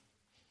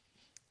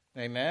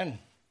Amen.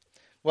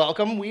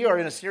 Welcome. We are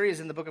in a series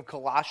in the book of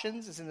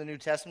Colossians. It's in the New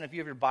Testament. If you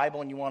have your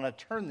Bible and you want to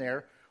turn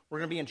there, we're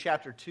going to be in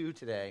chapter 2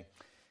 today.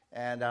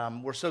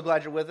 And we're so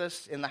glad you're with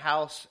us in the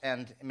house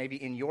and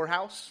maybe in your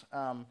house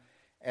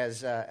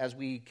as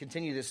we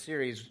continue this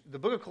series. The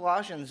book of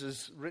Colossians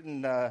is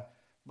written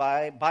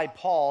by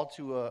Paul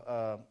to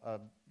a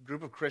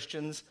group of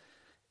Christians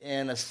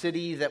in a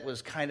city that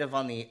was kind of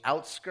on the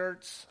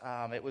outskirts.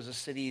 It was a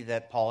city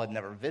that Paul had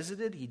never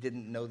visited. He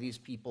didn't know these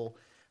people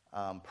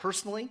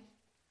personally.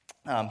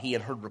 He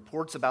had heard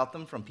reports about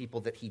them from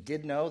people that he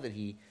did know, that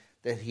he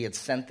had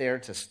sent there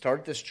to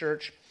start this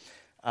church.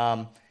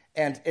 And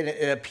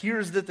it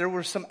appears that there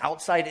were some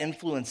outside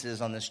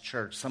influences on this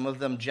church. Some of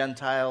them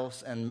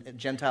Gentiles and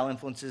Gentile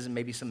influences, and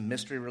maybe some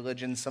mystery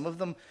religions. Some of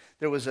them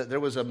there was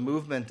a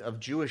movement of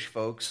Jewish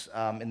folks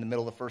in the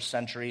middle of the first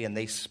century, and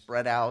they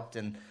spread out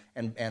and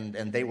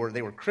they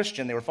were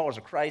Christian. They were followers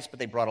of Christ, but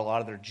they brought a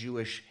lot of their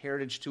Jewish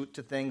heritage to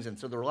things, and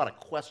so there were a lot of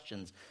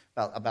questions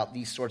about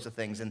these sorts of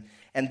things.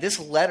 And this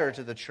letter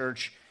to the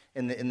church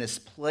in this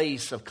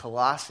place of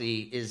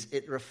Colossae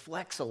it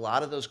reflects a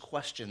lot of those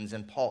questions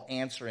and Paul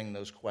answering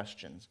those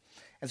questions.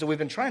 And so we've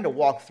been trying to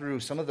walk through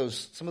some of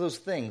those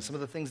things, some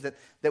of the things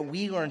that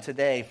we learn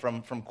today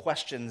from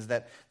questions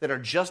that are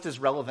just as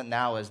relevant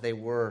now as they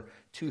were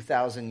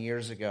 2,000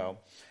 years ago.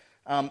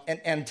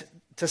 And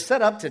to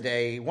set up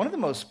today, one of the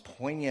most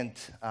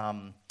poignant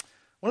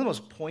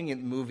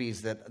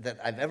movies that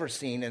I've ever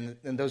seen,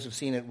 and those who've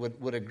seen it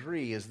would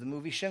agree, is the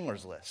movie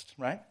Schindler's List,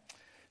 right?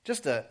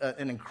 Just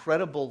an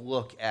incredible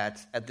look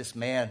at this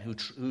man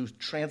who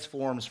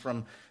transforms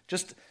from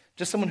just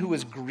someone who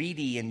was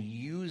greedy and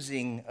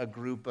using a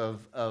group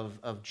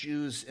of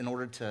Jews in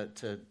order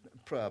to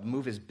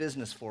move his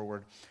business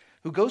forward,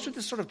 who goes through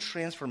this sort of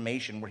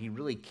transformation where he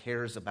really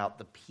cares about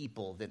the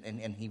people,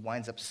 and he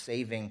winds up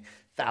saving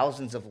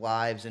thousands of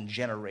lives and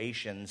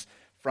generations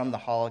from the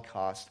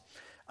Holocaust.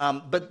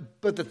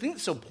 But the thing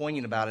that's so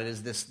poignant about it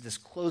is this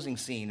closing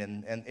scene,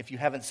 and if you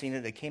haven't seen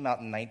it, it came out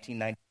in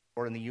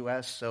 1994 in the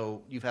U.S.,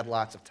 so you've had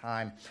lots of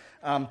time.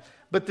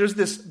 But there's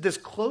this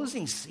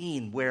closing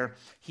scene where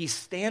he's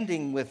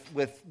standing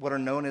with what are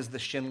known as the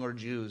Schindler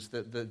Jews,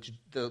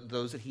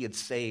 those that he had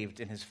saved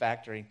in his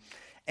factory,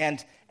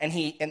 and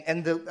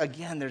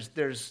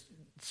there's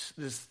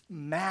this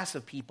mass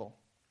of people.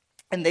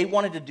 And they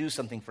wanted to do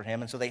something for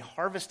him, and so they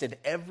harvested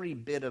every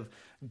bit of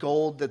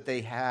gold that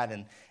they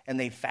had, and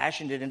they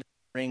fashioned it into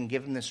a ring,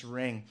 give him this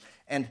ring.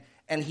 And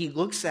he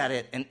looks at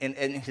it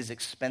and his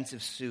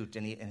expensive suit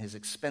and his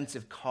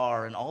expensive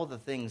car and all the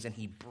things, and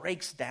he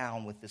breaks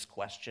down with this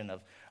question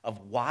of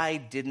why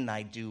didn't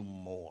I do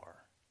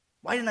more?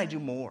 Why didn't I do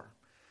more?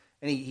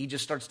 And he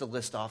just starts to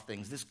list off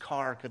things. This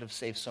car could have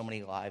saved so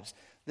many lives.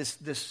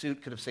 This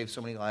suit could have saved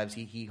so many lives.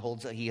 He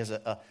has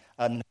a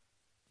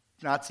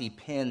Nazi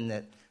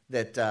pin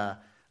that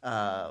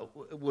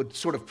would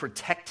sort of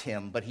protect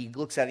him, but he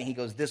looks at it and he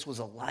goes, this was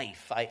a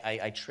life.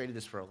 I traded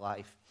this for a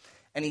life.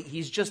 And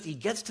he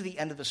gets to the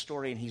end of the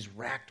story and he's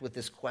racked with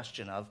this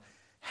question of,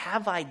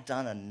 have I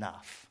done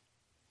enough?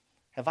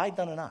 Have I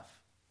done enough?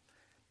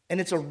 And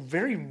it's a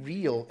very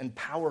real and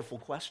powerful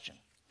question.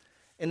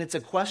 And it's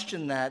a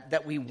question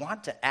that we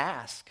want to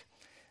ask,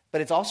 but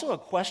it's also a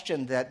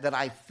question that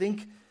I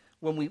think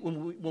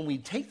when we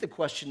take the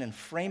question and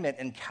frame it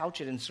and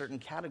couch it in certain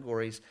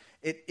categories,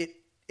 it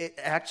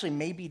actually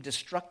may be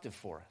destructive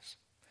for us.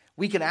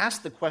 We can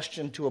ask the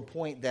question to a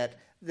point that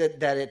the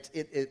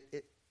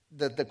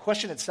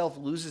question itself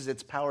loses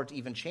its power to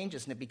even change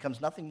us, and it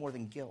becomes nothing more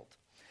than guilt.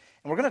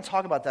 And we're going to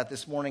talk about that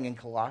this morning in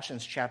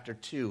Colossians chapter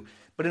 2.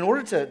 But in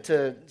order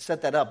to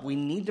set that up, we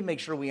need to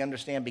make sure we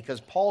understand, because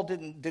Paul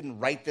didn't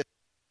write this.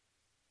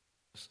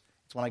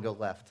 It's when I go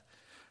left.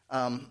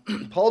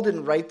 Paul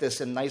didn't write this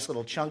in nice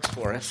little chunks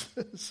for us.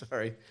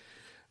 Sorry.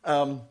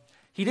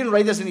 He didn't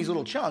write this in these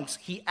little chunks.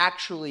 He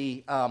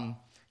actually,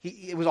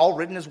 it was all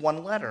written as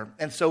one letter.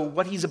 And so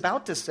what he's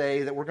about to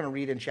say that we're going to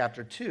read in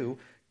chapter 2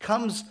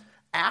 comes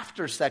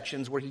after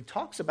sections where he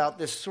talks about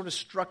this sort of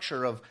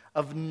structure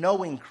of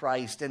knowing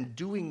Christ and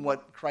doing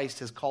what Christ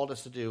has called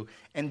us to do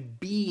and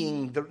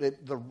being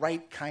the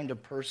right kind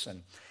of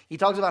person. He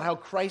talks about how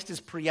Christ is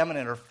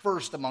preeminent or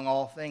first among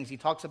all things. He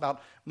talks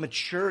about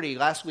maturity.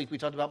 Last week we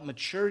talked about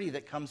maturity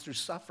that comes through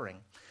suffering.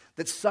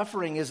 That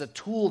suffering is a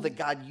tool that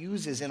God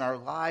uses in our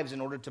lives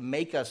in order to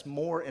make us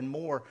more and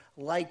more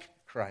like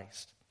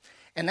Christ.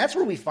 And that's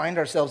where we find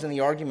ourselves in the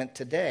argument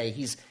today.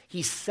 He's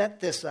set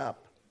this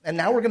up. And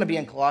now we're going to be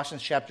in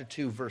Colossians chapter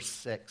 2, verse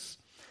 6.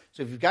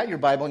 So if you've got your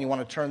Bible and you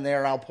want to turn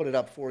there, I'll put it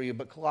up for you.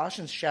 But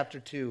Colossians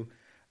chapter 2,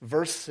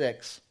 verse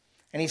 6.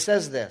 And he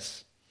says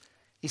this.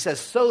 He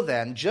says, so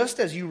then, just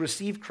as you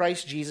received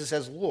Christ Jesus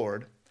as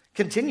Lord,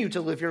 continue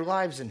to live your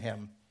lives in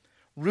him,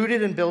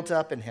 rooted and built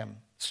up in him,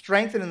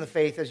 strengthened in the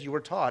faith as you were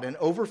taught, and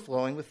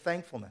overflowing with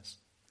thankfulness.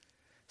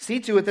 See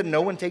to it that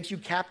no one takes you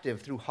captive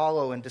through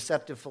hollow and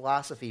deceptive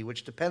philosophy,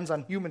 which depends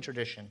on human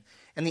tradition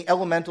and the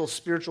elemental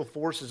spiritual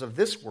forces of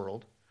this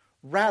world,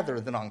 rather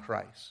than on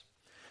Christ.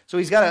 So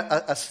he's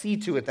got a see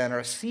to it then, or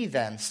a see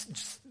then.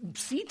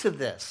 See to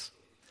this.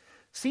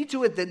 See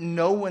to it that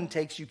no one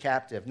takes you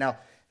captive. Now,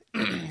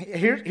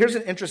 here's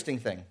an interesting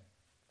thing.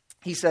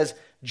 He says,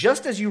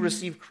 just as you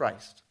receive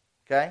Christ,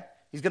 okay?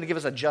 He's going to give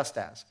us a just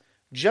as.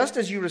 Just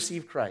as you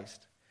receive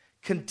Christ,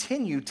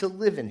 continue to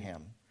live in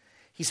him.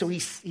 So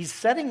he's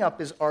setting up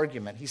his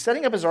argument. He's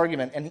setting up his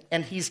argument,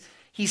 and he's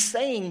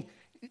saying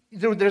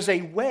there's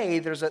a way,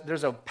 there's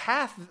a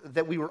path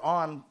that we were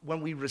on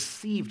when we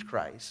received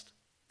Christ.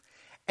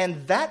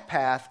 And that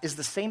path is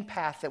the same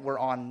path that we're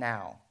on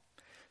now.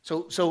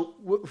 So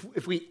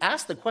if we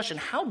ask the question,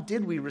 how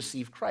did we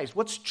receive Christ?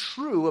 What's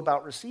true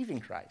about receiving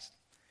Christ?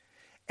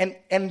 And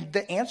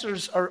the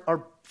answers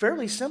are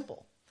fairly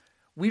simple.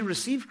 We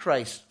received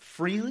Christ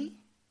freely.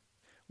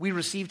 We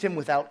received him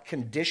without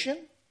condition.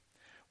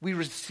 We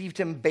received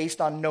him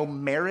based on no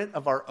merit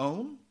of our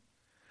own.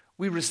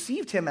 We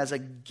received him as a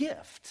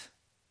gift.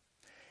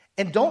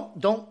 And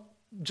don't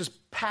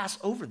just pass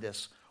over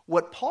this.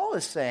 What Paul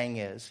is saying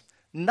is,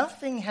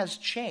 nothing has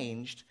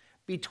changed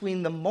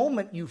between the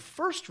moment you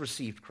first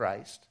received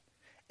Christ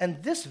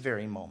and this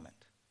very moment.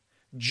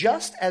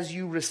 Just as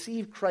you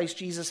received Christ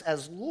Jesus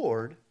as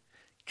Lord,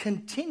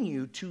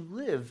 continue to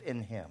live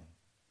in him.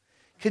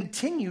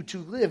 Continue to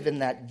live in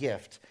that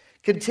gift.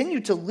 Continue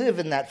to live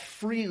in that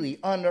freely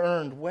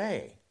unearned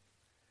way.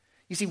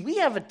 You see, we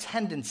have a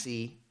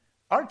tendency,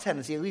 our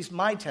tendency, at least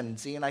my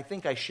tendency, and I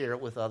think I share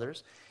it with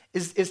others,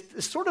 is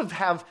to sort of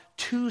have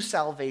two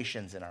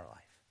salvations in our life.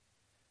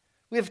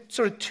 We have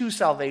sort of two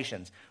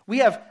salvations. We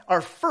have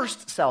our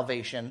first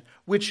salvation,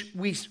 which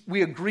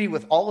we agree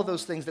with all of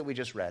those things that we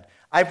just read.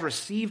 I've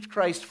received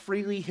Christ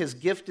freely, his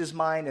gift is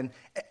mine,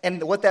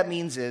 and what that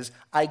means is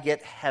I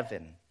get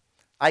heaven.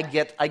 I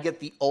get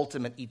the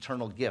ultimate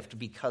eternal gift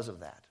because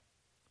of that.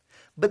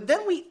 But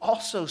then we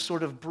also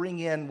sort of bring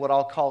in what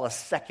I'll call a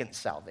second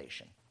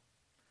salvation.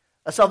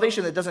 A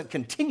salvation that doesn't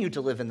continue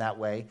to live in that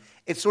way.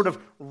 It sort of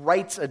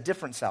writes a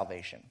different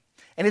salvation.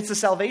 And it's a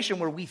salvation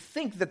where we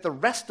think that the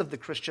rest of the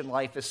Christian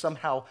life is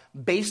somehow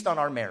based on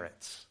our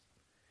merits.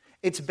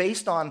 It's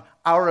based on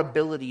our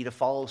ability to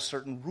follow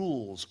certain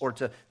rules or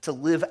to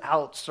live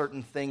out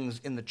certain things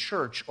in the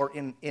church or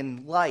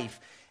in life.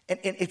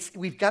 And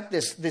we've got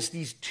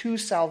these two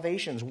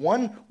salvations,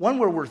 one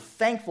where we're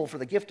thankful for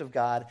the gift of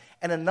God,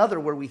 and another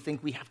where we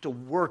think we have to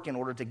work in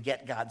order to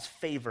get God's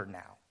favor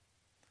now.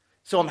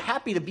 So I'm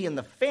happy to be in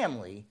the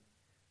family,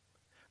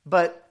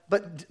 but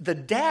the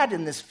dad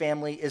in this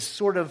family is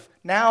sort of,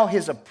 now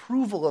his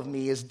approval of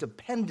me is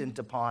dependent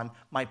upon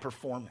my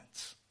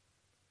performance.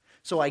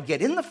 So I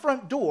get in the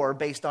front door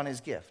based on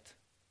his gift,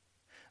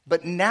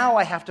 but now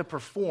I have to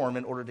perform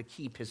in order to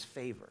keep his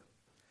favor.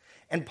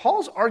 And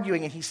Paul's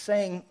arguing, and he's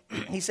saying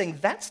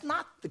that's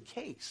not the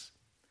case.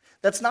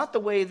 That's not the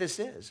way this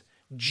is.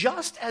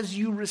 Just as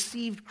you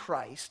received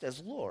Christ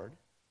as Lord,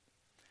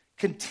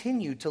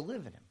 continue to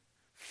live in him,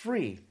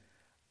 free,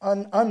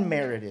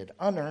 unmerited,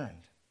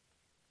 unearned.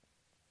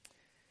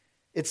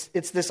 It's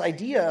this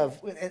idea of,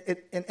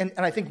 and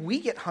I think we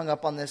get hung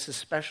up on this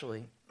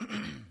especially.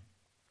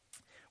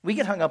 We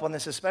get hung up on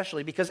this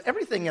especially because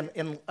everything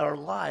in our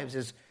lives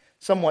is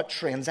somewhat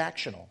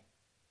transactional,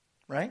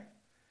 right?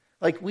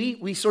 Like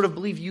we sort of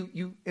believe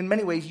you in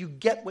many ways, you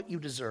get what you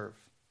deserve.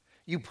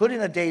 You put in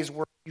a day's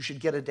work, you should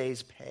get a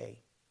day's pay.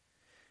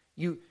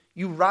 You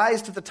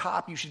rise to the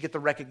top, you should get the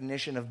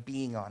recognition of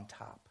being on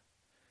top.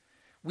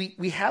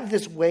 We have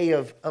this way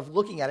of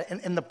looking at it,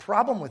 and the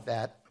problem with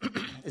that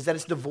is that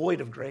it's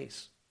devoid of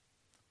grace.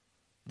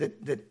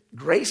 That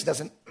grace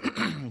doesn't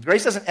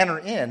enter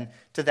in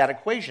to that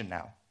equation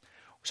now.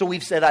 So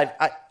we've said,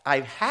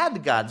 I've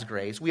had God's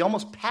grace. We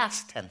almost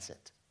past tense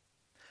it.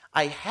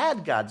 I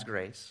had God's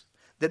grace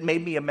that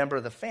made me a member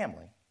of the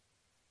family.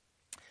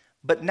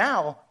 But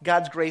now,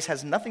 God's grace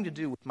has nothing to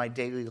do with my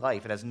daily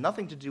life. It has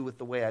nothing to do with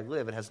the way I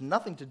live. It has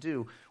nothing to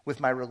do with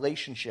my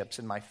relationships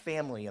and my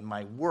family and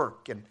my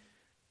work and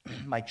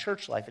my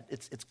church life.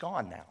 It's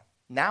gone now.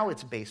 Now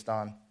it's based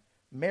on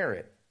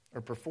merit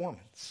or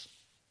performance.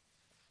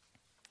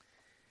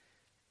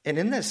 And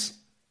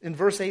in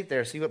verse 8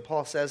 there, see what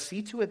Paul says?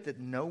 See to it that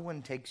no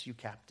one takes you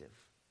captive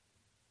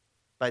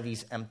by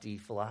these empty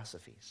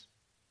philosophies.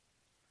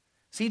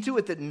 See to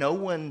it that no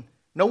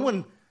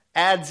one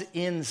adds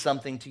in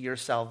something to your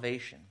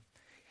salvation.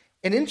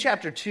 And in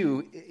chapter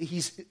 2,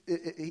 he's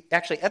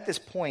actually at this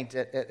point,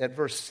 at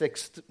verse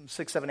 6,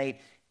 7, 8,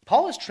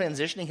 Paul is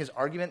transitioning his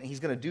argument, and he's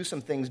going to do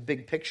some things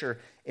big picture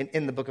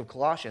in the book of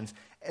Colossians.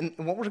 And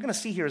what we're going to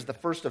see here is the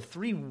first of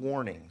 3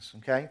 warnings,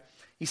 okay?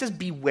 He says,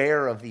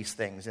 beware of these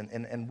things,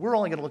 and we're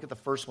only going to look at the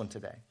first one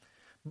today.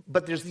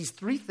 But there's these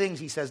 3 things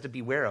he says to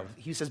beware of.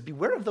 He says,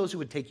 beware of those who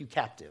would take you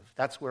captive.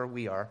 That's where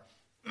we are.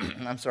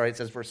 I'm sorry, it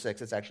says verse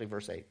 6. It's actually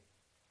verse 8.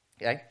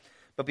 Okay?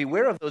 But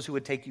beware of those who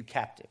would take you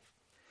captive.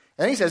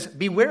 And then he says,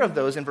 beware of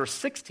those in verse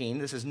 16.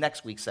 This is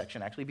next week's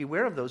section, actually.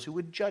 Beware of those who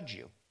would judge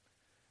you.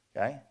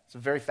 Okay? It's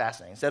very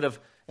fascinating.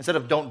 Instead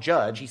of don't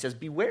judge, he says,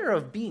 beware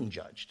of being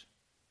judged.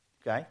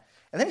 Okay?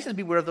 And then he says,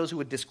 beware of those who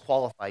would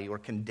disqualify you or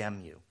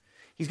condemn you.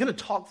 He's going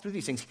to talk through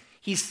these things.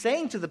 He's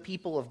saying to the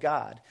people of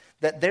God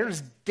that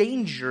there's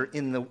danger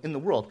in the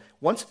world.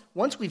 Once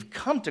we've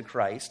come to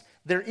Christ,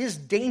 there is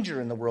danger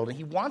in the world, and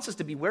he wants us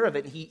to be aware of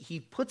it. And he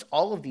puts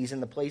all of these in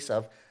the place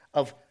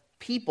of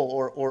people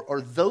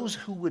or those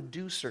who would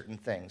do certain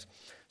things.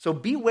 So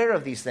beware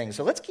of these things.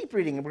 So let's keep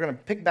reading, and we're going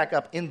to pick back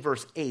up in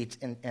verse 8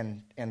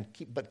 and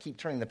keep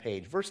turning the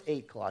page. Verse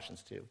 8,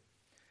 Colossians 2.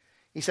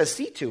 He says,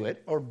 see to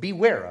it, or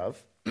beware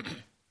of,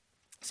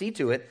 see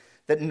to it,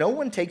 that no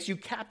one takes you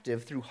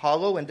captive through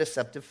hollow and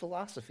deceptive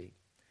philosophy,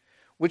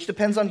 which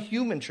depends on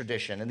human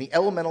tradition and the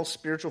elemental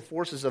spiritual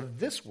forces of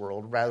this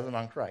world rather than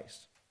on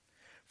Christ.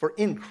 For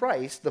in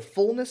Christ, the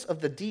fullness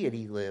of the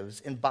deity lives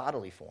in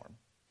bodily form.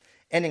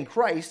 And in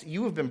Christ,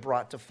 you have been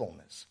brought to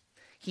fullness.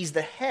 He's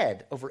the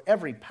head over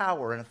every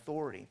power and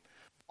authority.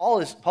 Paul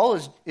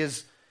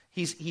is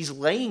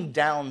laying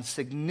down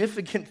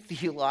significant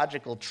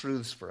theological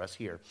truths for us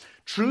here.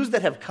 Truths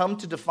that have come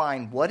to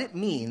define what it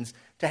means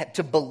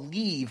to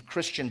believe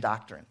Christian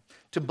doctrine,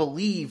 to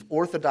believe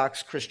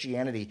Orthodox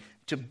Christianity,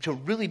 to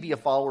really be a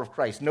follower of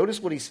Christ. Notice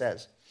what he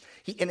says.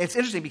 And it's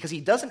interesting because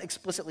he doesn't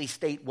explicitly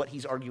state what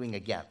he's arguing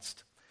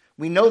against.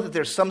 We know that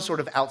there's some sort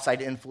of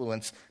outside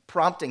influence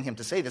prompting him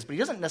to say this, but he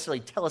doesn't necessarily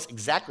tell us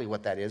exactly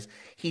what that is.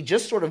 He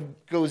just sort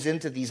of goes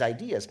into these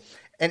ideas.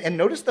 And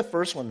notice the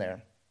first one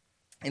there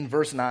in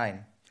verse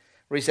 9,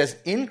 where he says,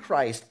 in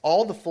Christ,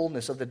 all the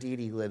fullness of the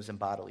deity lives in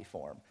bodily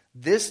form.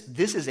 This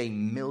is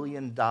 $1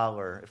 million,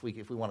 if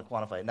we want to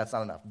quantify it, and that's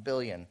not enough,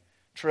 billion,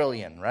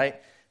 trillion, right,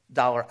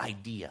 dollar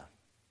idea.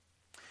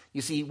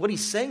 You see, what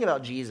he's saying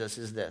about Jesus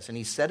is this, and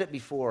he said it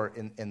before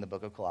in the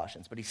book of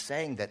Colossians, but he's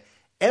saying that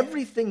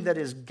everything that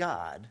is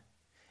God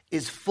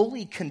is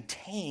fully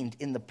contained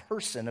in the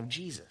person of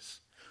Jesus,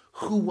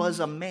 who was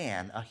a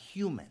man, a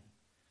human.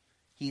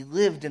 He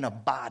lived in a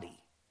body,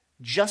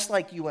 just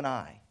like you and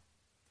I.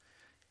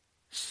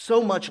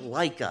 So much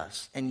like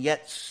us, and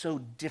yet so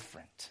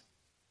different.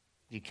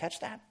 Do you catch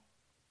that?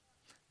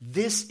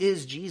 This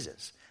is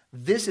Jesus.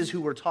 This is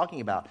who we're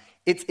talking about.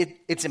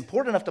 It's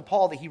important enough to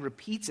Paul that he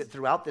repeats it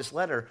throughout this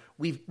letter.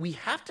 We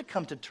have to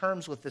come to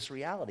terms with this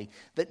reality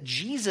that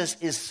Jesus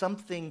is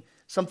something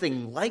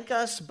like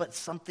us, but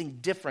something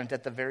different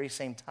at the very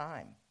same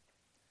time.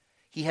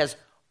 He has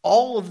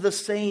all of the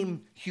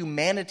same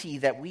humanity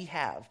that we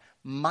have,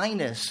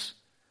 minus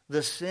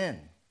the sin.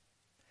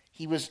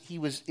 He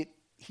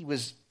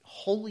was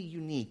wholly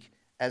unique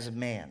as a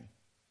man.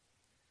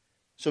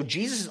 So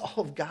Jesus is all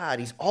of God.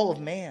 He's all of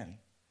man.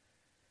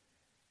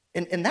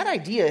 And that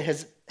idea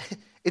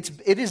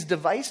it is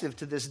divisive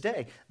to this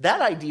day. That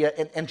idea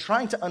and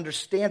trying to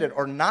understand it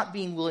or not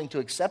being willing to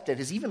accept it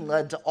has even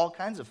led to all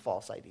kinds of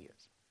false ideas.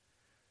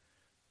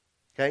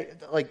 Okay,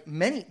 like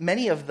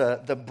many of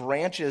the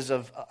branches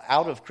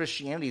out of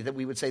Christianity that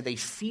we would say they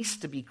cease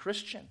to be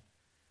Christian.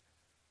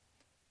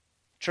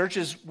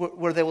 Churches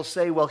where they will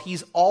say, well,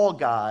 he's all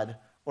God,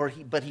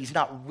 but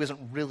wasn't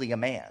really a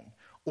man,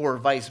 or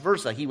vice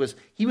versa. He was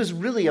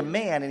really a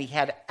man, and he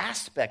had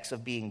aspects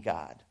of being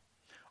God.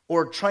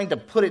 Or trying to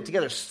put it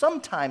together.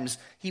 Sometimes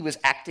he was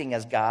acting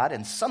as God,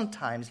 and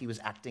sometimes he was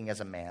acting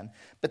as a man.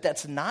 But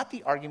that's not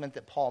the argument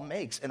that Paul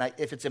makes. And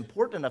if it's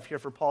important enough here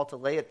for Paul to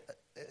lay it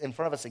in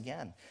front of us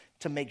again,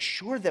 to make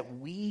sure that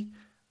we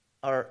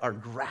are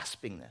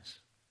grasping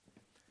this.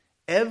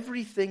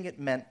 Everything it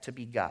meant to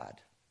be God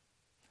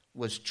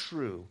was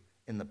true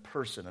in the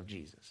person of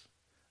Jesus.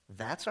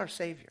 That's our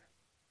Savior.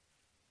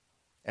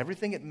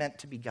 Everything it meant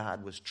to be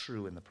God was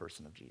true in the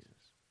person of Jesus.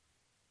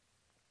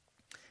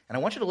 And I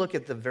want you to look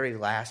at the very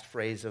last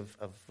phrase of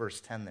verse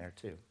 10 there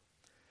too.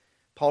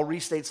 Paul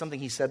restates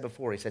something he said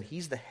before. He said,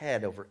 he's the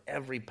head over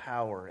every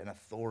power and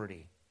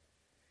authority.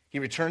 He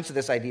returns to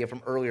this idea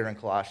from earlier in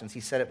Colossians. He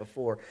said it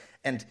before.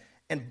 And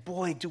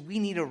boy, do we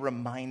need a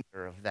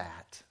reminder of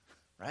that,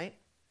 right?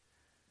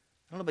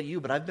 I don't know about you,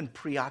 but I've been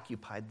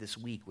preoccupied this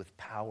week with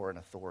power and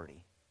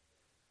authority.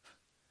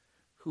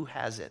 Who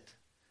has it?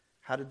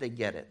 How did they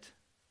get it?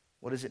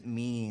 What does it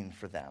mean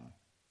for them?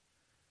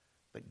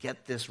 But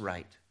get this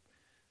right.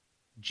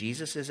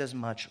 Jesus is as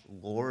much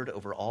Lord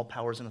over all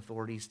powers and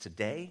authorities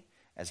today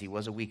as he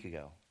was a week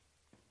ago,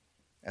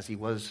 as he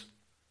was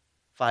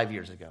 5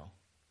 years ago,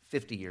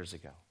 50 years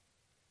ago.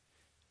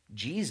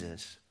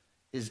 Jesus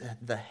is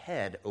the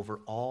head over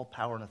all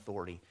power and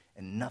authority,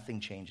 and nothing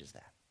changes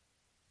that.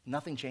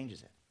 Nothing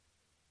changes it.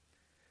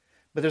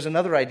 But there's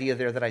another idea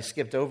there that I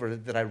skipped over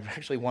that I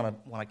actually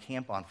want to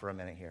camp on for a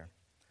minute here.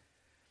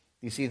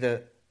 You see,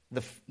 the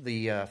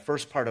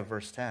first part of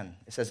verse 10,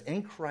 it says,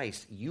 in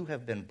Christ you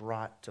have been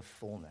brought to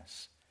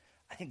fullness.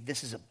 I think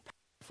this is a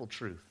powerful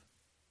truth.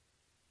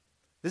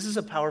 This is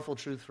a powerful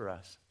truth for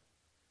us.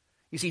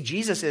 You see,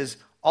 Jesus is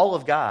all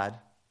of God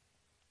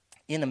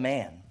in a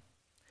man,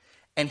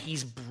 and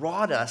he's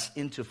brought us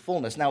into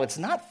fullness. Now, it's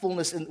not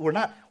fullness, we're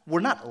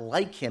not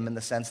like him in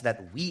the sense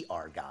that we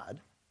are God,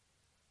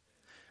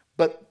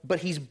 but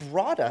he's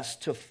brought us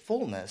to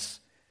fullness,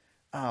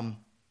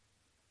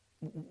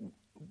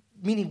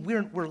 meaning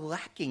we're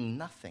lacking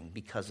nothing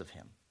because of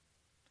him.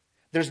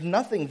 There's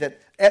nothing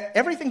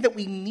everything that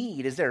we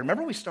need is there.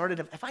 Remember we started,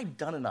 have I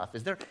done enough?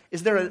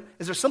 Is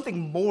there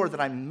something more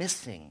that I'm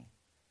missing?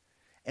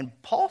 And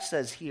Paul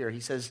says here, he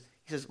says,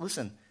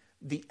 listen,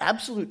 the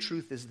absolute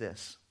truth is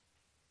this.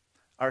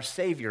 our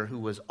Savior, who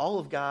was all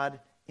of God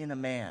in a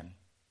man,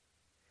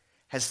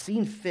 has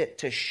seen fit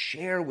to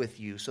share with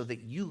you so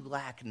that you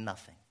lack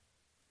nothing.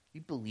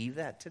 You believe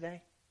that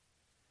today?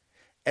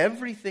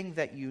 Everything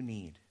that you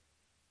need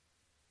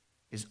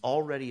is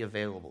already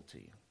available to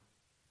you.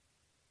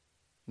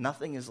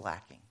 Nothing is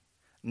lacking.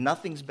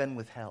 Nothing's been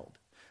withheld.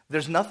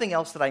 There's nothing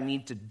else that I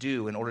need to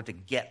do in order to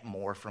get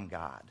more from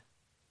God.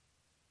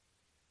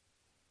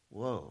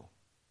 Whoa.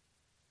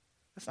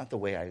 That's not the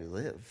way I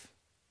live.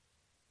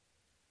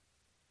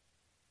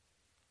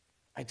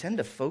 I tend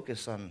to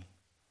focus on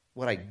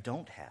what I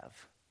don't have.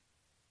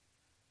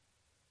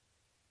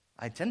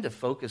 I tend to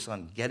focus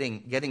on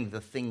getting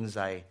the things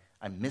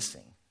I'm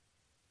missing.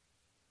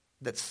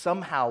 That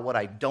somehow what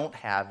I don't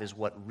have is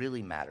what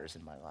really matters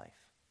in my life.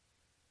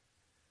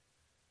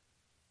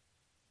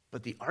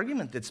 But the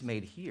argument that's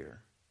made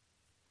here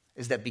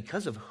is that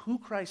because of who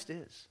Christ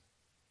is,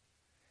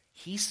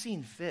 he's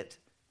seen fit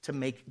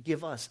to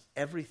give us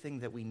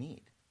everything that we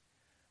need.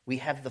 We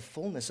have the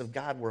fullness of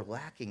God. We're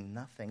lacking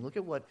nothing. Look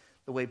at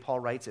the way Paul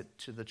writes it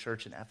to the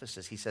church in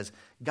Ephesus. He says,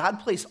 God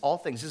placed all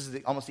things. This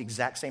is almost the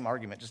exact same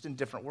argument, just in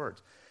different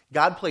words.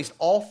 God placed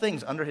all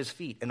things under his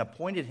feet and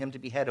appointed him to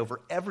be head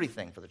over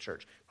everything for the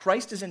church.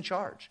 Christ is in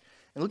charge.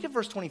 And look at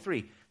verse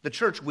 23. The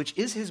church, which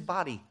is his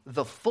body,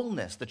 the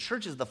fullness. The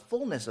church is the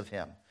fullness of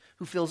him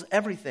who fills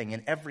everything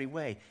in every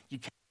way. Do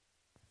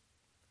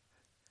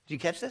you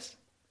catch this?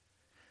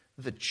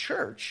 The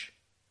church,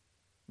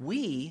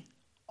 we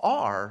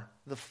are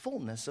the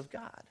fullness of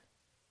God.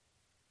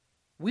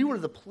 We were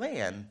the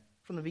plan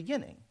from the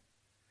beginning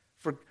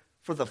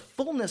for the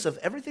fullness of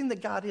everything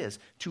that God is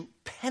to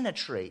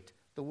penetrate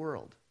the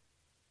world.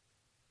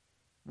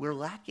 We're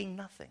lacking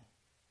nothing.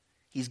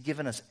 He's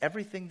given us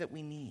everything that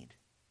we need.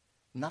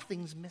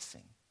 Nothing's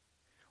missing.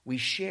 We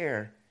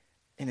share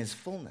in his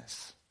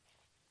fullness.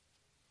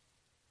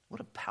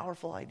 What a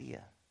powerful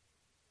idea.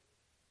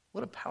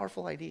 What a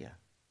powerful idea.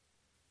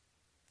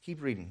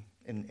 Keep reading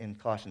in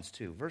Colossians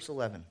 2. Verse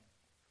 11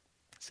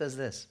 says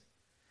this.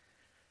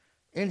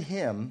 In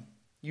him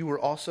you were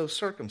also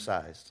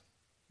circumcised,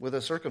 with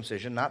a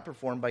circumcision not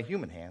performed by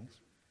human hands.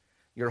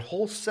 Your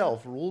whole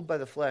self, ruled by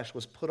the flesh,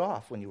 was put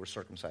off when you were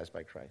circumcised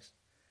by Christ,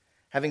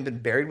 having been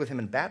buried with him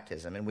in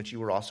baptism, in which you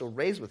were also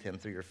raised with him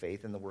through your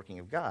faith in the working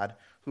of God,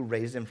 who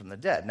raised him from the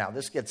dead. Now,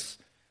 this gets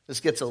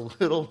a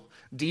little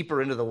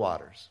deeper into the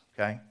waters,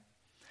 okay?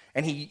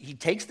 And he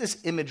takes this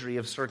imagery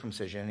of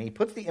circumcision, and he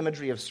puts the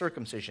imagery of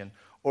circumcision,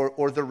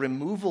 or the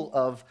removal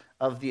of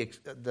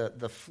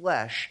the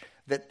flesh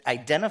that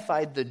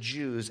identified the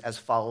Jews as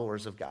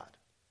followers of God.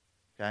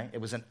 Okay?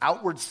 It was an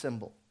outward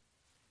symbol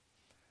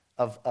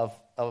of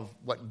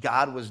what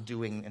God was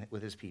doing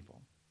with his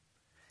people.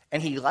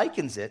 And he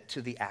likens it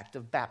to the act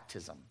of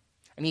baptism.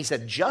 And he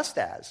said, just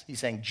as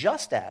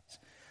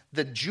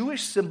the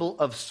Jewish symbol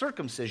of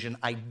circumcision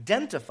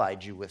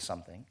identified you with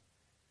something,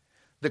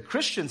 the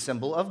Christian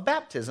symbol of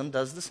baptism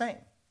does the same.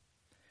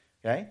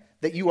 Okay?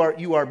 That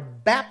you are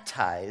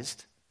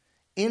baptized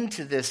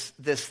into this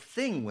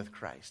thing with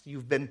Christ.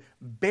 You've been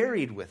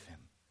buried with him,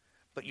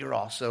 but you're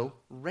also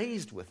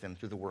raised with him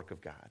through the work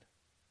of God.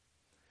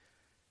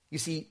 You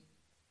see,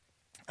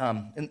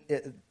 the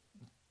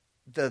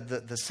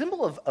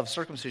symbol of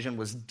circumcision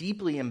was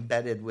deeply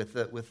embedded with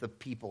the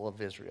people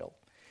of Israel.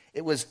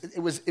 It was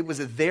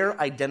their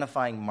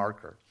identifying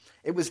marker.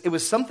 It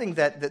was something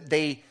that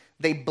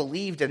they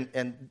believed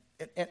and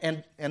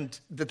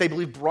that they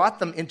believed brought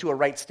them into a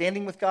right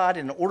standing with God.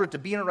 And in order to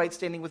be in a right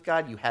standing with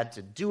God, you had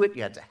to do it,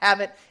 you had to have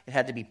it, it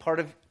had to be part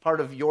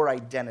of your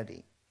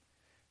identity.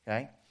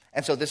 Okay?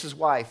 And so this is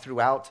why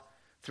throughout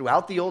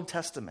the Old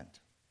Testament,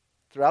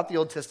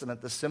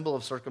 the symbol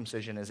of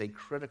circumcision is a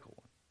critical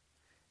one.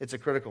 It's a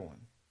critical one.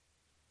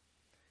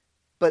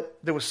 But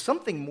there was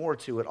something more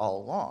to it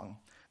all along.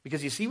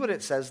 Because you see what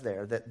it says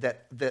there,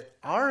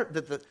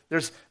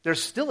 there's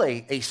still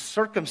a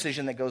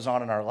circumcision that goes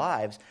on in our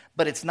lives,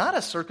 but it's not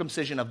a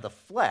circumcision of the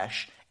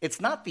flesh.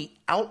 It's not the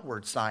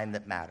outward sign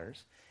that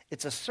matters.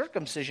 It's a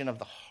circumcision of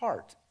the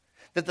heart.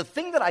 That the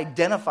thing that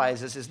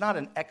identifies us is not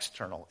an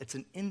external, it's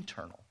an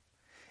internal.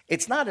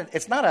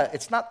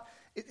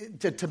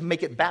 To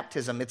make it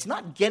baptism, it's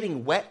not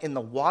getting wet in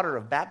the water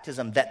of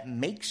baptism that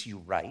makes you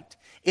right.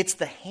 It's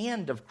the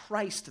hand of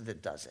Christ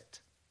that does it.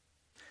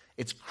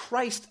 It's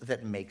Christ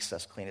that makes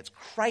us clean. It's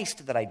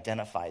Christ that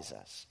identifies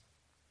us.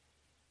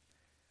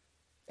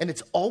 And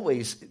it's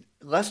always,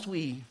 lest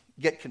we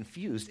get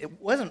confused,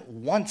 it wasn't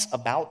once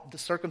about the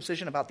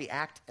circumcision, about the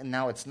act, and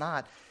now it's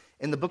not.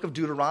 In the book of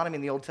Deuteronomy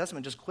in the Old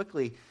Testament, just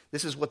quickly,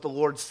 this is what the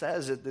Lord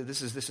says.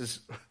 This is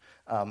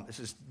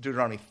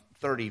Deuteronomy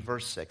 30,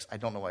 verse 6. I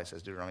don't know why it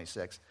says Deuteronomy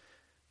 6.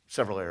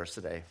 Several errors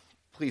today.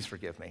 Please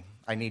forgive me.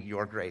 I need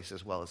your grace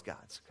as well as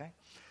God's, okay?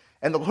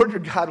 And the Lord your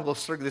God will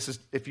this is,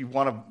 if you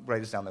want to write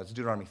this down, that's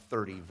Deuteronomy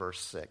 30, verse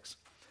 6.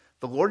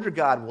 The Lord your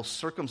God will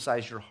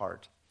circumcise your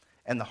heart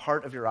and the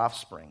heart of your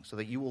offspring, so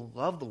that you will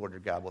love the Lord your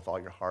God with all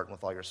your heart and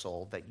with all your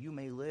soul, that you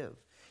may live.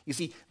 You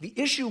see, the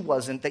issue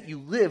wasn't that you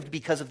lived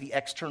because of the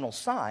external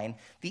sign.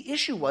 The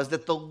issue was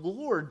that the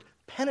Lord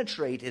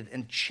penetrated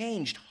and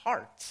changed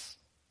hearts.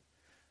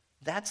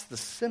 That's the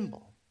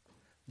symbol.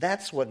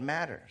 That's what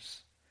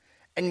matters.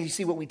 And you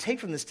see, what we take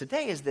from this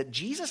today is that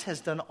Jesus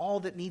has done all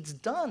that needs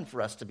done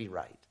for us to be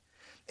right.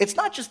 It's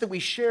not just that we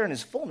share in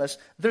his fullness.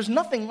 There's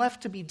nothing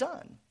left to be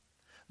done.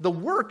 The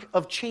work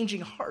of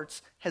changing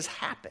hearts has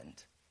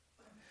happened.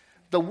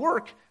 The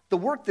work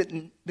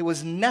that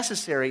was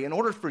necessary in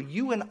order for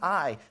you and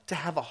I to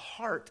have a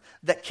heart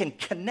that can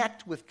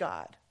connect with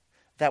God,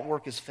 that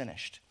work is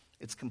finished.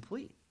 It's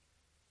complete.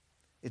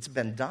 It's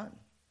been done.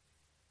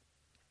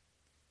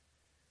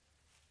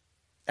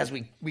 As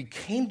we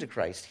came to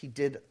Christ, he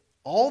did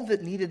all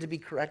that needed to be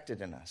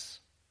corrected in us.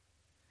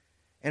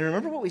 And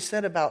remember what we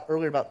said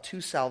earlier about two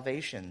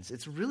salvations.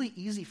 It's really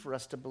easy for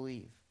us to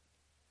believe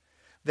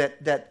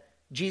that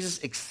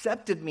Jesus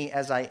accepted me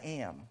as I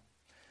am,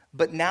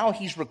 but now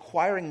he's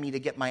requiring me to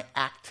get my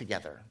act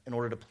together in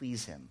order to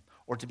please him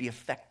or to be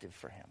effective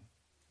for him,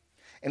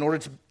 in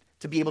order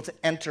to be able to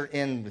enter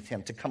in with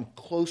him, to come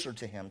closer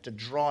to him, to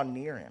draw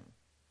near him.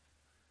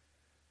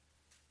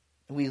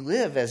 And we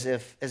live as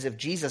if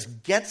Jesus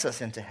gets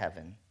us into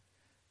heaven,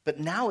 but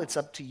now it's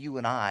up to you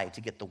and I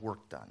to get the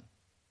work done.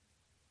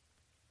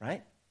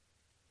 Right?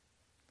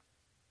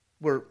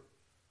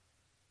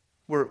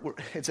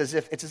 It's as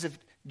if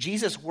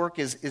Jesus' work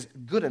is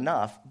good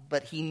enough,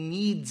 but he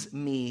needs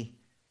me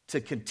to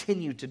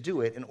continue to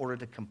do it in order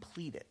to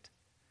complete it.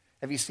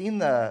 Have you seen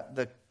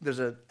there's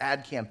an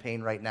ad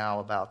campaign right now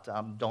about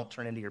don't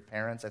turn into your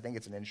parents? I think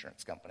it's an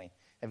insurance company.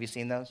 Have you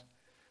seen those?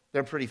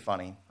 They're pretty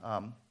funny.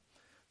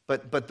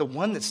 But the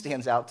one that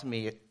stands out to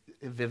me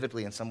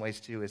vividly in some ways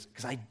too is,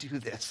 because I do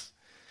this.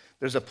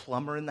 There's a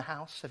plumber in the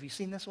house. Have you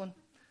seen this one?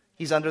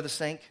 He's under the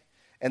sink,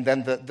 and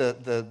then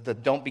the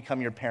don't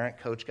become your parent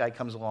coach guy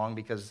comes along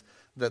because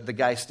the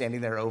guy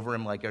standing there over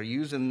him, like, are you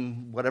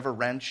using whatever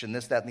wrench and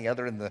this, that, and the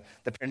other, and the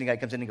parenting guy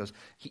comes in and he goes,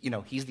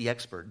 he's the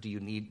expert.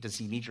 Does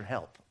he need your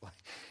help?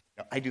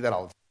 I do that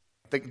all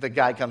the time. The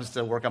guy comes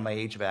to work on my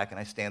HVAC, and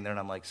I stand there and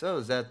I'm like, so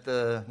is that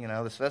the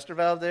Sylvester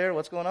valve there?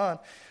 What's going on?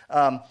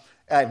 I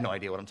have no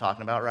idea what I'm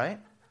talking about, right?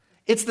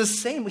 It's the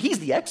same. He's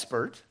the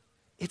expert.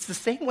 It's the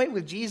same way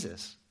with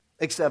Jesus,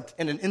 except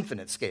in an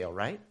infinite scale,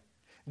 right?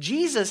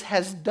 Jesus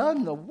has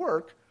done the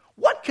work.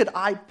 What could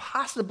I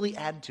possibly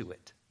add to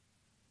it?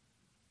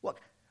 Look,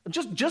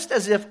 just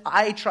as if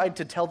I tried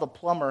to tell the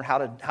plumber how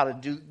to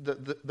do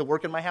the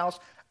work in my house,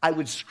 I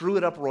would screw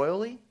it up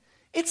royally.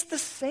 It's the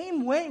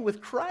same way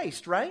with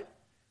Christ, right?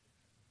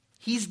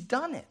 He's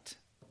done it.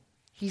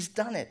 He's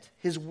done it.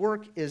 His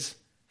work is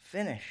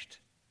finished.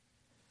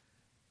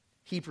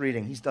 Keep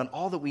reading. He's done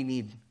all that we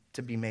need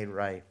to be made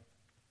right.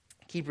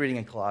 Keep reading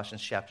in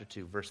Colossians chapter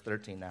 2, verse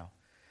 13 now.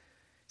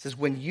 It says,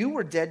 when you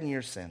were dead in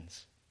your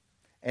sins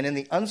and in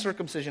the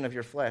uncircumcision of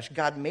your flesh,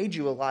 God made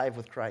you alive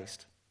with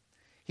Christ.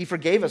 He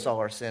forgave us all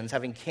our sins,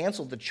 having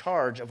canceled the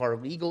charge of our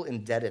legal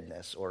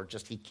indebtedness, or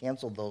just he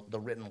canceled the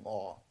written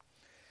law,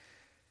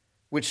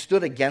 which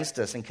stood against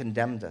us and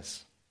condemned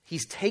us.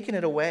 He's taken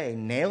it away,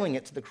 nailing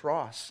it to the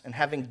cross, and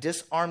having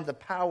disarmed the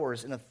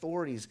powers and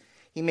authorities,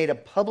 he made a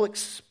public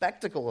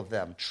spectacle of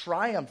them,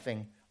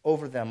 triumphing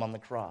over them on the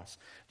cross.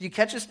 Do you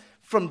catch this?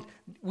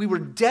 We were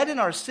dead in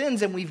our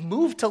sins and we've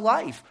moved to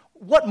life.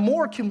 What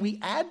more can we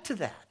add to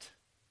that?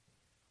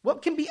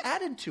 What can be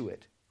added to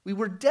it? We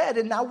were dead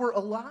and now we're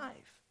alive.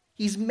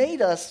 He's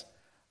made us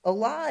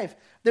alive.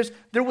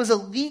 There was a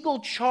legal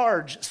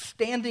charge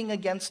standing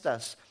against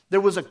us.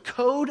 There was a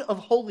code of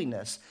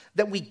holiness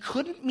that we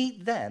couldn't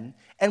meet then,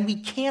 and we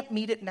can't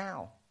meet it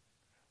now.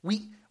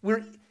 We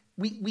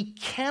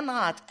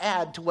cannot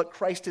add to what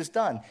Christ has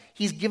done.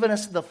 He's given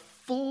us the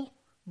full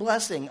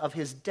blessing of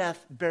his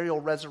death, burial,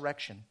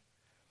 resurrection.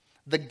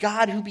 The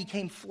God who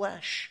became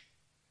flesh.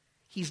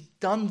 He's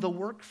done the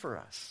work for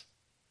us.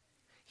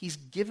 He's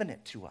given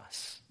it to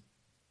us.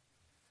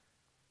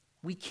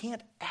 We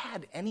can't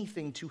add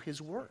anything to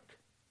his work.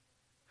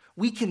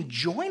 We can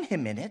join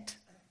him in it.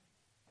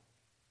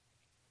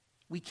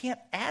 We can't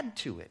add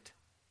to it.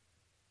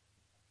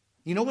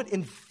 You know what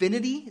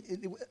infinity,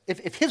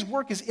 if his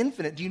work is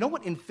infinite, do you know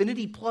what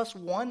infinity plus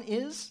one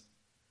is?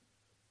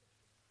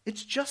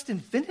 It's just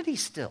infinity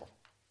still.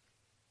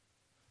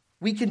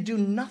 We can do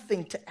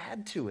nothing to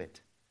add to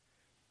it.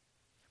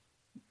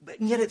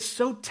 But yet it's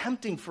so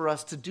tempting for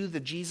us to do the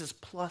Jesus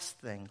plus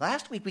thing.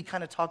 Last week we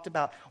kind of talked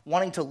about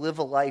wanting to live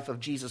a life of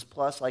Jesus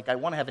plus, like I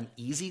want to have an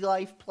easy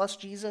life plus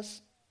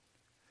Jesus.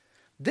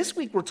 This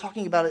week we're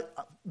talking about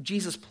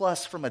Jesus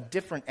plus from a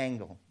different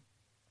angle.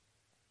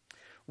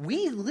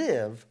 We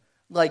live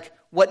like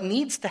what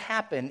needs to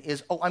happen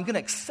is, I'm going to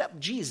accept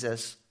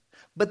Jesus,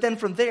 but then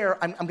from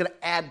there I'm going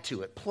to add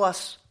to it,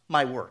 plus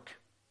my work.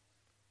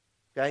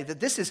 Okay, that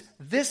this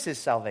is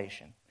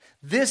salvation.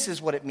 This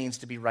is what it means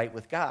to be right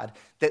with God.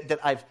 That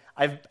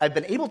I've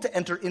been able to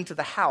enter into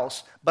the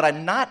house, but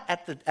I'm not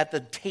at the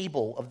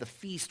table of the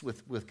feast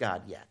with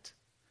God yet,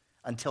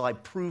 until I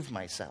prove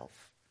myself.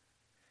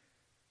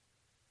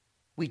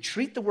 We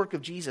treat the work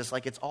of Jesus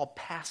like it's all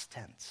past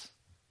tense.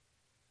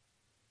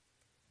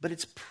 But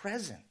it's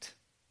present.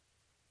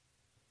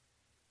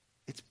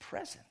 It's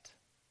present.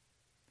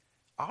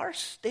 Our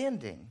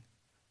standing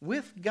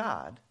with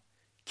God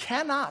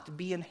cannot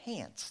be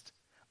enhanced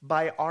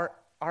by our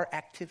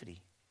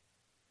activity,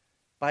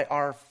 by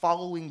our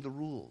following the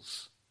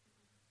rules,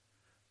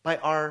 by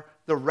our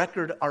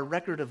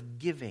record of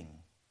giving.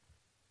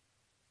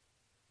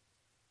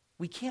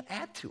 We can't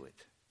add to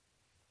it.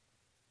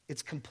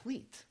 It's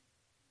complete.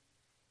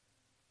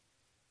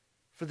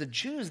 For the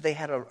Jews, they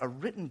had a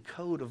written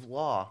code of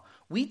law.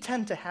 We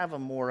tend to have a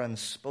more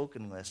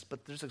unspoken list,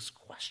 but there's this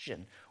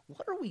question: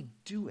 what are we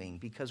doing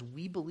because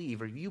we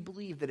believe, or you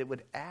believe, that it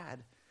would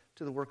add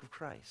to the work of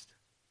Christ?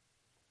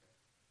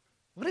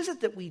 What is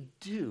it that we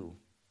do?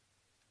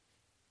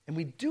 And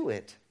we do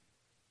it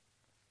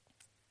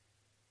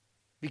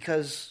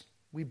because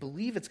we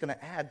believe it's going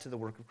to add to the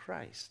work of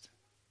Christ.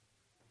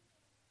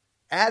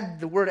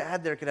 The word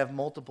add there could have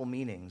multiple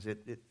meanings.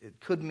 It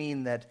could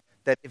mean that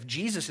if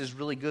Jesus is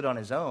really good on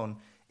his own,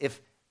 if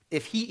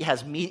he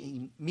has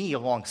me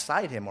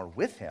alongside him or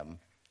with him,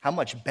 how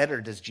much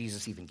better does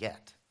Jesus even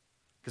get?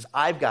 Because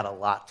I've got a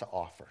lot to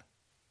offer,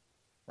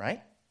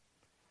 right?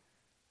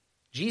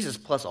 Jesus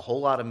plus a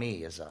whole lot of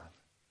me is a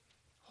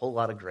whole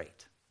lot of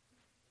great.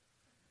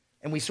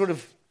 And we sort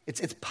of,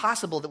 it's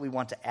possible that we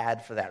want to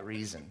add for that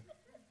reason.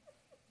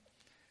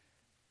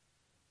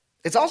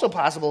 It's also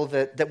possible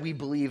that we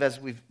believe, as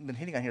we've been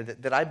hitting on here,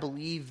 that I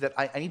believe that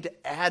I need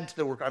to add to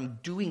the work. I'm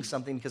doing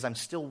something because I'm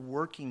still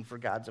working for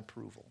God's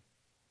approval.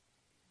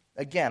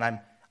 Again,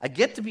 I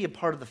get to be a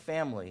part of the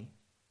family.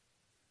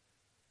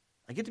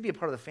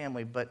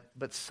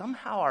 But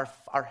somehow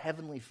our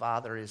Heavenly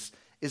Father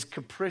is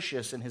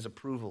capricious in his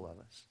approval of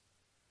us.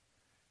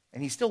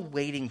 And he's still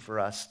waiting for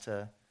us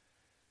to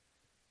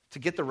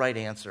get the right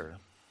answer,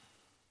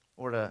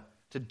 or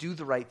to do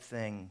the right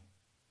thing,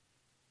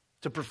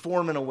 to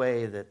perform in a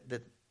way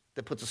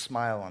that puts a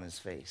smile on his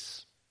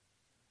face.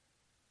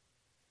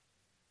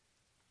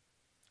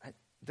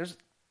 There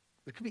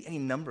could be any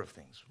number of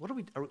things. What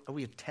are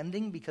we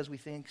attending because we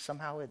think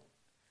somehow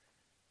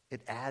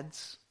it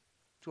adds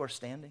to our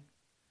standing?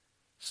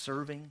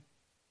 Serving,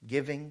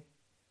 giving,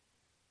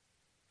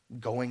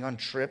 going on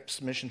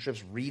trips, mission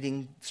trips,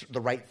 reading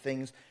the right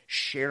things,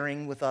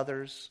 sharing with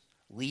others,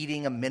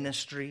 leading a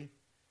ministry,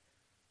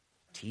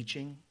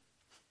 teaching.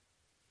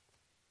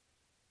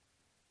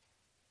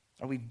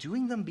 Are we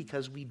doing them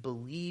because we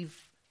believe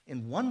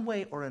in one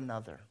way or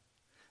another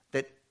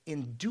that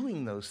in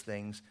doing those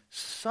things,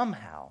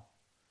 somehow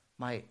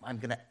I'm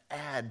going to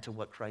add to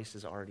what Christ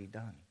has already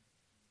done?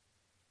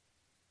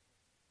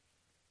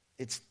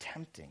 It's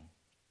tempting.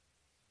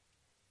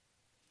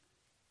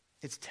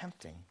 It's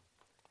tempting.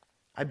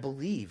 I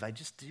believe, I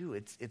just do.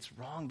 It's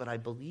wrong, but I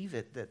believe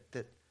it,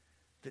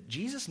 that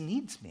Jesus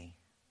needs me.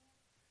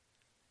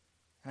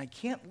 And I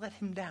can't let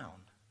him down.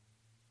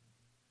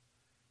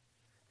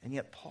 And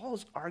yet Paul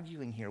is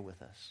arguing here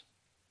with us.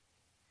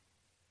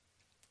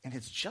 And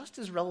it's just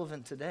as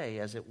relevant today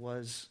as it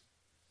was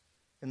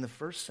in the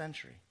first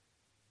century.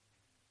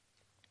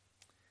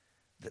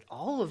 That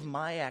all of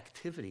my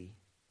activity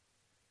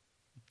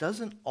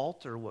doesn't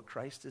alter what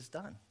Christ has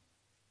done.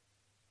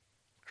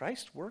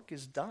 Christ's work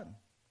is done.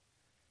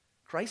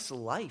 Christ's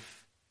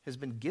life has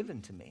been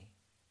given to me.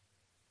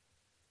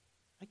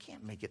 I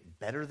can't make it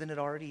better than it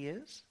already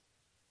is.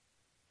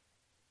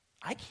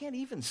 I can't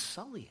even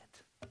sully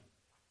it.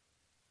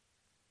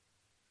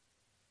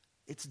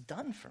 It's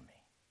done for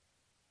me.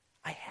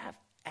 I have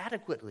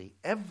adequately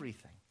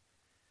everything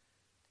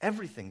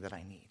that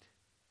I need.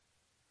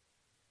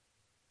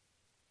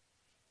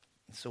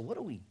 And so what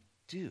do we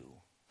do?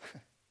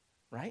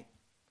 Right?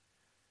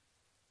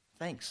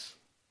 Thanks,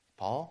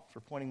 Paul, for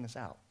pointing this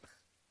out.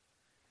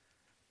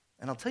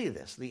 And I'll tell you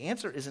this, the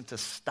answer isn't to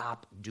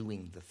stop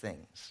doing the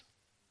things.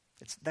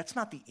 That's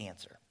not the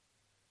answer.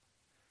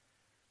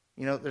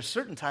 You know, there's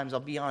certain times, I'll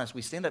be honest,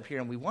 we stand up here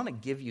and we want to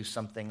give you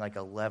something like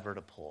a lever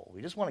to pull.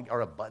 We just want to,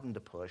 or a button to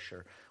push,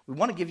 or we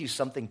want to give you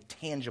something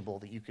tangible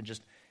that you can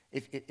just,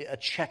 a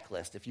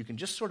checklist. If you can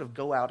just sort of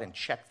go out and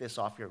check this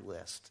off your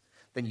list,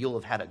 then you'll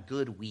have had a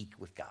good week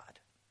with God.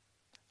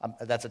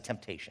 That's a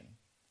temptation.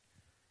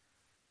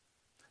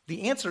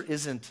 The answer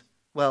isn't,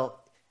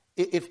 well,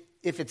 if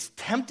it's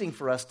tempting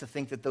for us to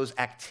think that those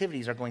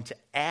activities are going to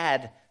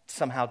add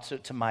somehow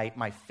to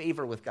my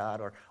favor with God,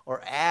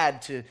 or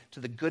add to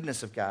the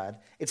goodness of God,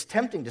 it's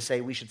tempting to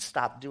say we should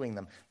stop doing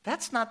them.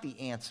 That's not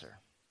the answer.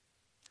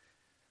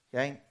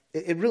 Okay?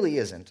 It really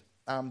isn't.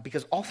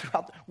 Because all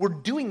throughout, we're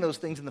doing those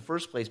things in the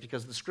first place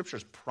because the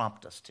scriptures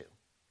prompt us to.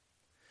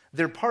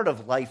 They're part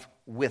of life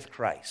with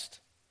Christ.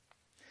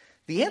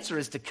 The answer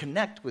is to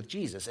connect with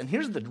Jesus. And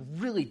here's the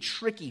really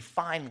tricky,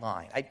 fine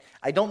line.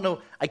 I don't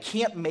know, I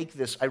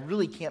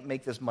really can't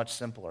make this much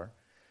simpler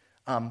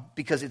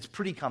because it's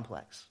pretty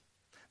complex.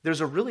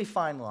 There's a really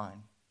fine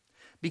line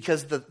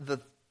because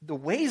the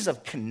ways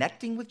of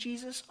connecting with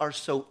Jesus are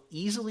so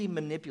easily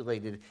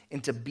manipulated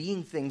into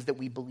being things that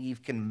we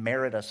believe can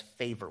merit us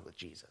favor with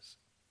Jesus.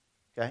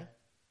 Okay?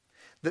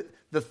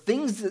 The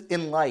things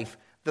in life,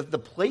 the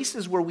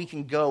places where we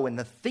can go and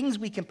the things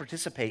we can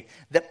participate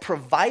that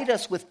provide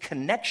us with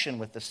connection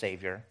with the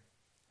Savior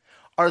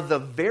are the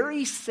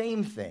very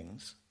same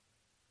things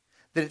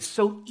that it's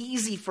so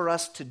easy for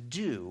us to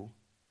do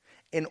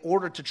in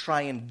order to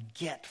try and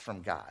get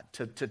from God,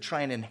 to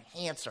try and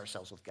enhance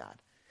ourselves with God.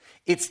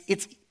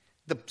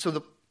 So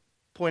the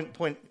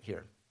point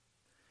here.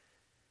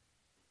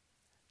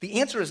 The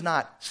answer is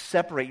not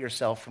separate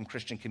yourself from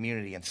Christian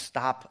community and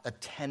stop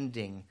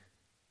attending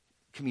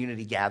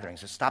community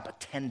gatherings and stop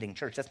attending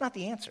church. That's not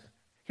the answer.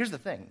 Here's the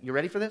thing. You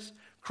ready for this?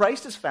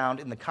 Christ is found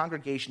in the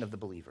congregation of the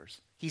believers.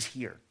 He's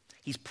here.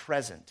 He's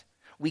present.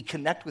 We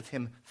connect with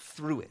him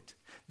through it.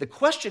 The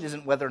question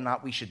isn't whether or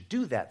not we should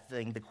do that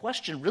thing. The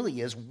question really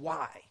is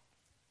why.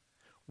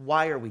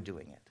 Why are we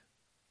doing it?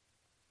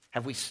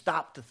 Have we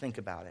stopped to think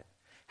about it?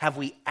 Have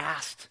we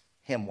asked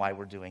him why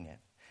we're doing it?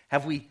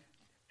 Have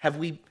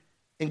we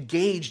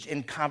engaged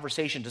in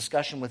conversation,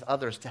 discussion with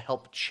others to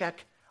help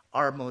check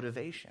our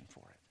motivation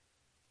for it?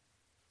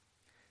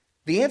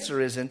 The answer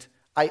isn't,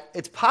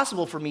 it's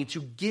possible for me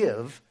to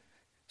give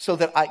so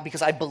that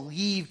because I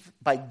believe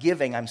by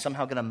giving I'm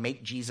somehow going to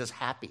make Jesus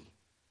happy.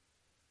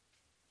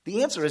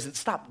 The answer isn't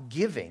stop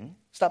giving,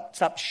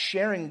 stop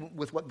sharing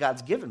with what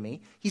God's given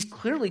me. He's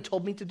clearly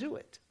told me to do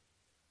it.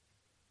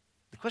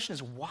 The question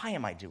is, why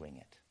am I doing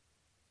it?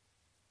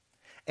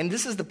 And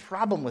this is the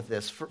problem with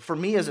this. For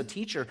me as a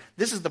teacher,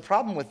 this is the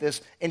problem with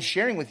this and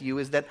sharing with you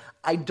is that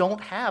I don't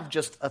have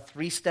just a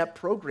 3-step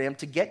program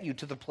to get you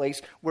to the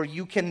place where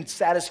you can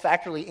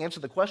satisfactorily answer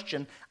the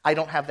question. I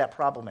don't have that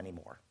problem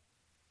anymore.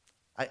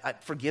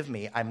 Forgive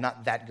me, I'm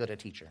not that good a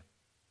teacher.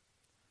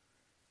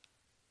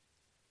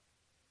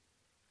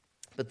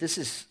 But this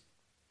is,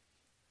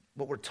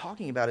 what we're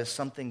talking about is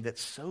something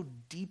that's so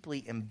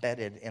deeply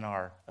embedded in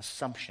our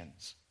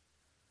assumptions.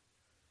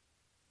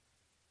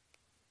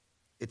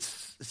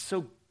 It's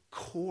so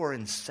core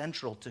and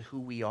central to who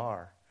we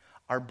are,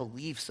 our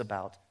beliefs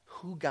about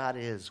who God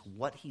is,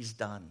 what he's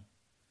done,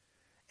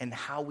 and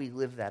how we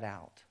live that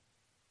out.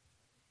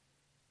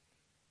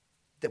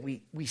 That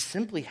we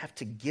simply have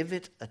to give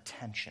it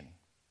attention.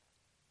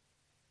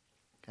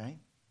 Okay?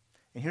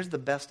 And here's the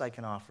best I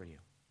can offer you.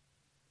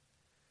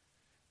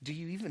 Do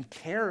you even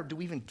care? Do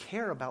we even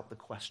care about the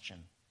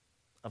question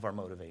of our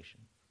motivation?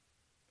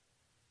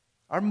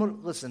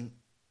 Listen,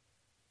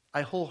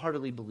 I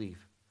wholeheartedly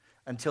believe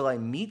until I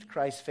meet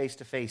Christ face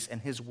to face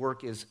and his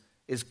work is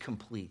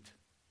complete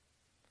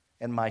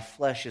and my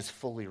flesh is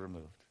fully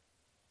removed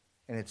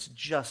and it's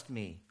just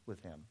me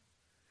with him,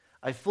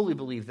 I fully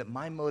believe that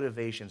my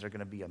motivations are going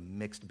to be a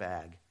mixed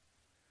bag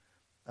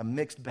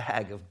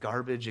of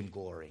garbage and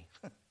glory.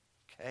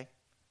 Okay?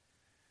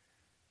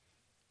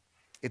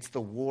 It's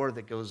the war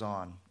that goes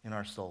on in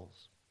our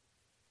souls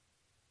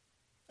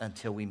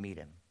until we meet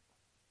him.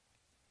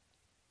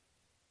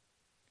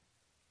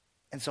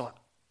 And so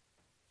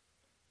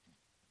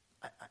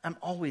I'm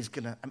always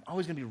gonna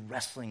be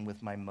wrestling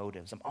with my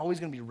motives. I'm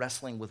always gonna be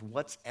wrestling with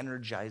what's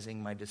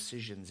energizing my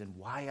decisions and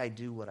why I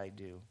do what I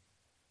do.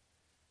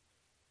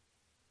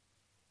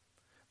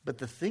 But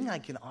the thing I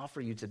can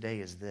offer you today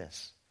is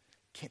this.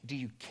 Do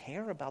you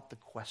care about the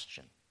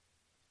question?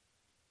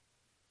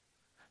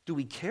 Do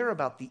we care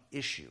about the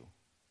issue?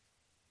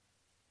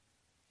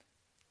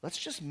 Let's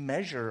just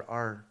measure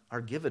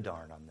our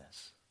give-a-darn on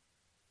this.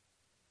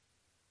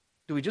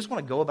 Do we just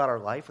want to go about our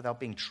life without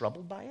being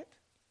troubled by it?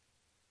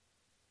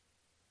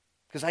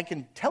 Because I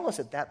can tell us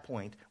at that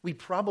point, we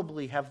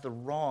probably have the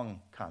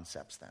wrong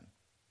concepts then.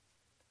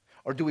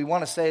 Or do we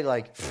want to say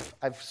like,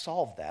 I've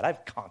solved that,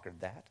 I've conquered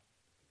that.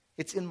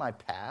 It's in my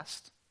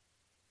past.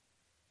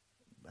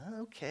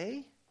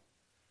 Okay.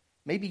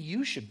 Maybe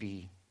you should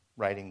be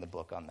writing the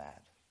book on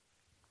that.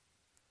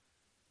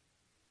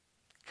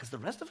 Because the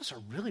rest of us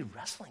are really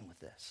wrestling with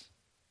this.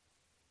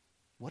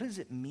 What does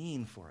it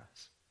mean for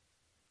us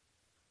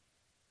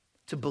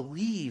to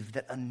believe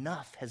that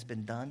enough has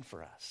been done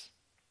for us?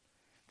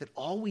 That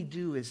all we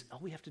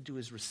have to do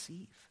is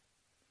receive,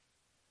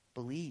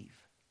 believe.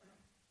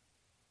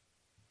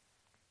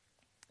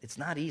 It's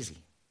not easy.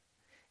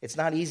 It's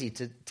not easy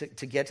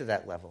to get to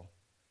that level.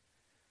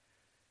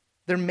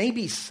 There may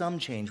be some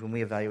change when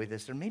we evaluate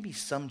this. There may be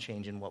some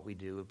change in what we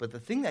do. But the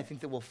thing I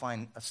think that we'll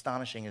find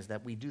astonishing is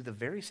that we do the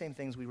very same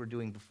things we were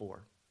doing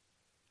before.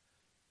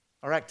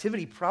 Our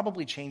activity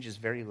probably changes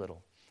very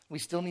little. We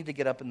still need to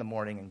get up in the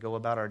morning and go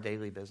about our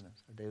daily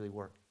business, our daily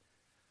work.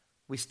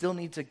 We still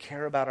need to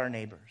care about our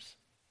neighbors.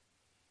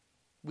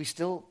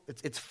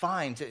 It's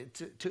fine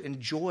to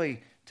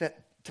enjoy, to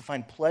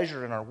find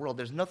pleasure in our world.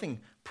 There's no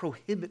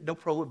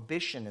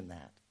prohibition in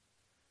that.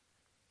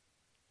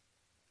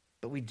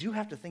 But we do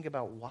have to think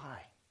about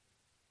why.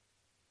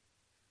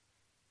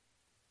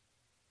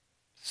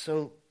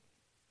 So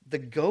the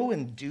go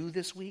and do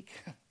this week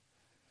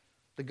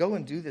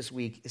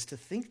is to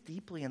think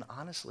deeply and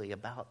honestly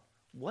about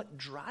what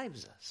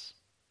drives us.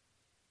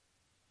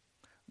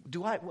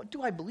 What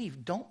do I believe?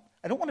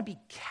 I don't want to be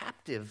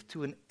captive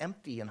to an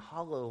empty and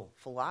hollow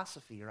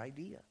philosophy or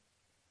idea.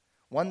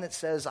 One that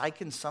says I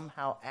can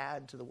somehow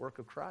add to the work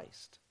of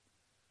Christ.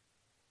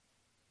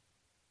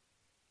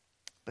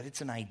 But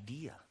it's an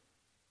idea.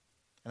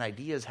 And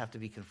ideas have to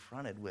be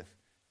confronted with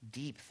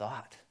deep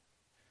thought.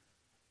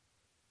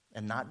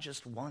 And not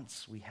just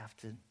once. We have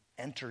to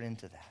enter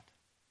into that.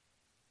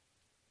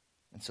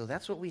 And so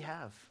that's what we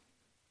have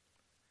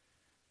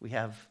We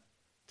have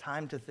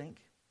time to think.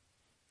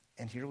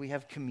 And here we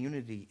have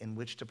community in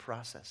which to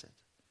process it.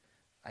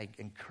 I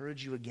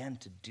encourage you again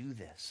to do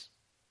this.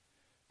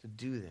 To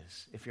do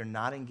this. If you're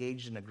not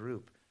engaged in a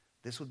group,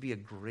 this would be a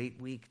great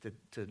week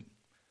to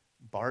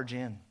barge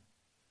in.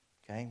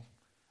 Okay?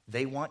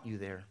 They want you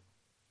there.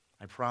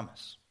 I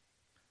promise.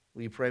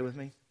 Will you pray with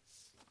me?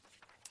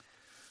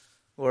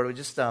 Lord, we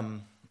just,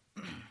 I'm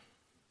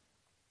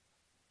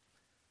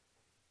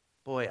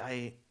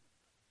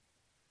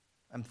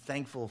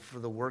thankful for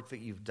the work that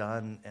you've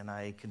done, and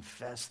I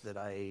confess that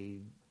I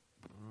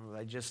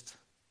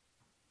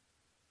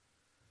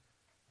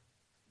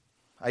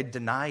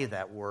deny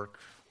that work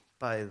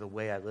by the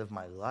way I live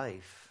my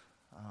life,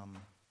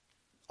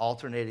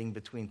 alternating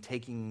between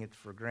taking it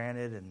for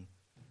granted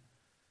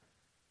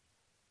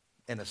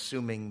and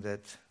assuming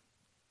that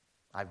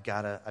I've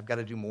got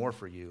to do more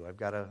for you. I've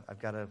got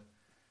to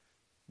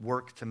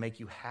work to make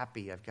you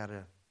happy. I've got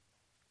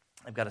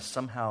to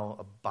somehow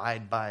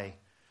abide by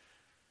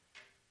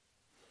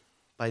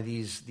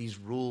these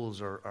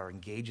rules or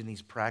engage in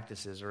these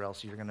practices, or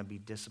else you're going to be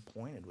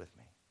disappointed with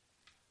me.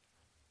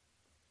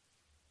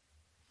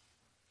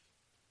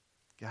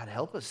 God,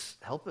 help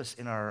us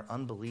in our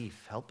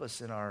unbelief. Help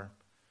us in our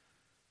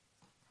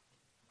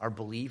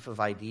belief of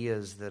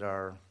ideas that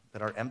are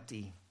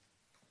empty,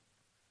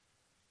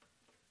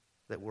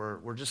 that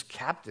we're just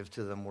captive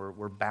to them.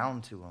 We're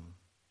bound to them.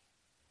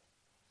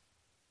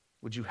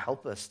 Would you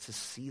help us to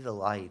see the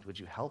light? Would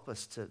you help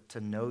us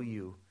to know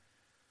you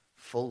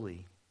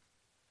fully?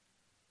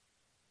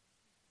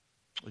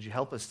 Would you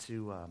help us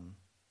to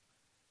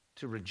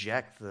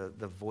reject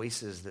the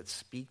voices that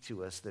speak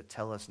to us, that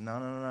tell us,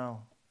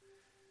 no.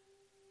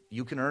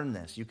 You can earn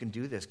this. You can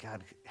do this.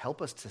 God,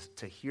 help us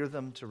to hear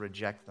them, to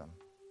reject them,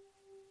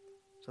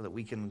 so that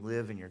we can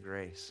live in your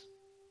grace.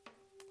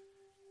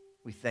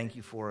 We thank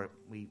you for it.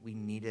 We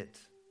need it.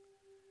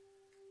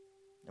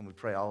 And we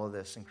pray all of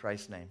this in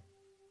Christ's name.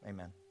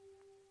 Amen.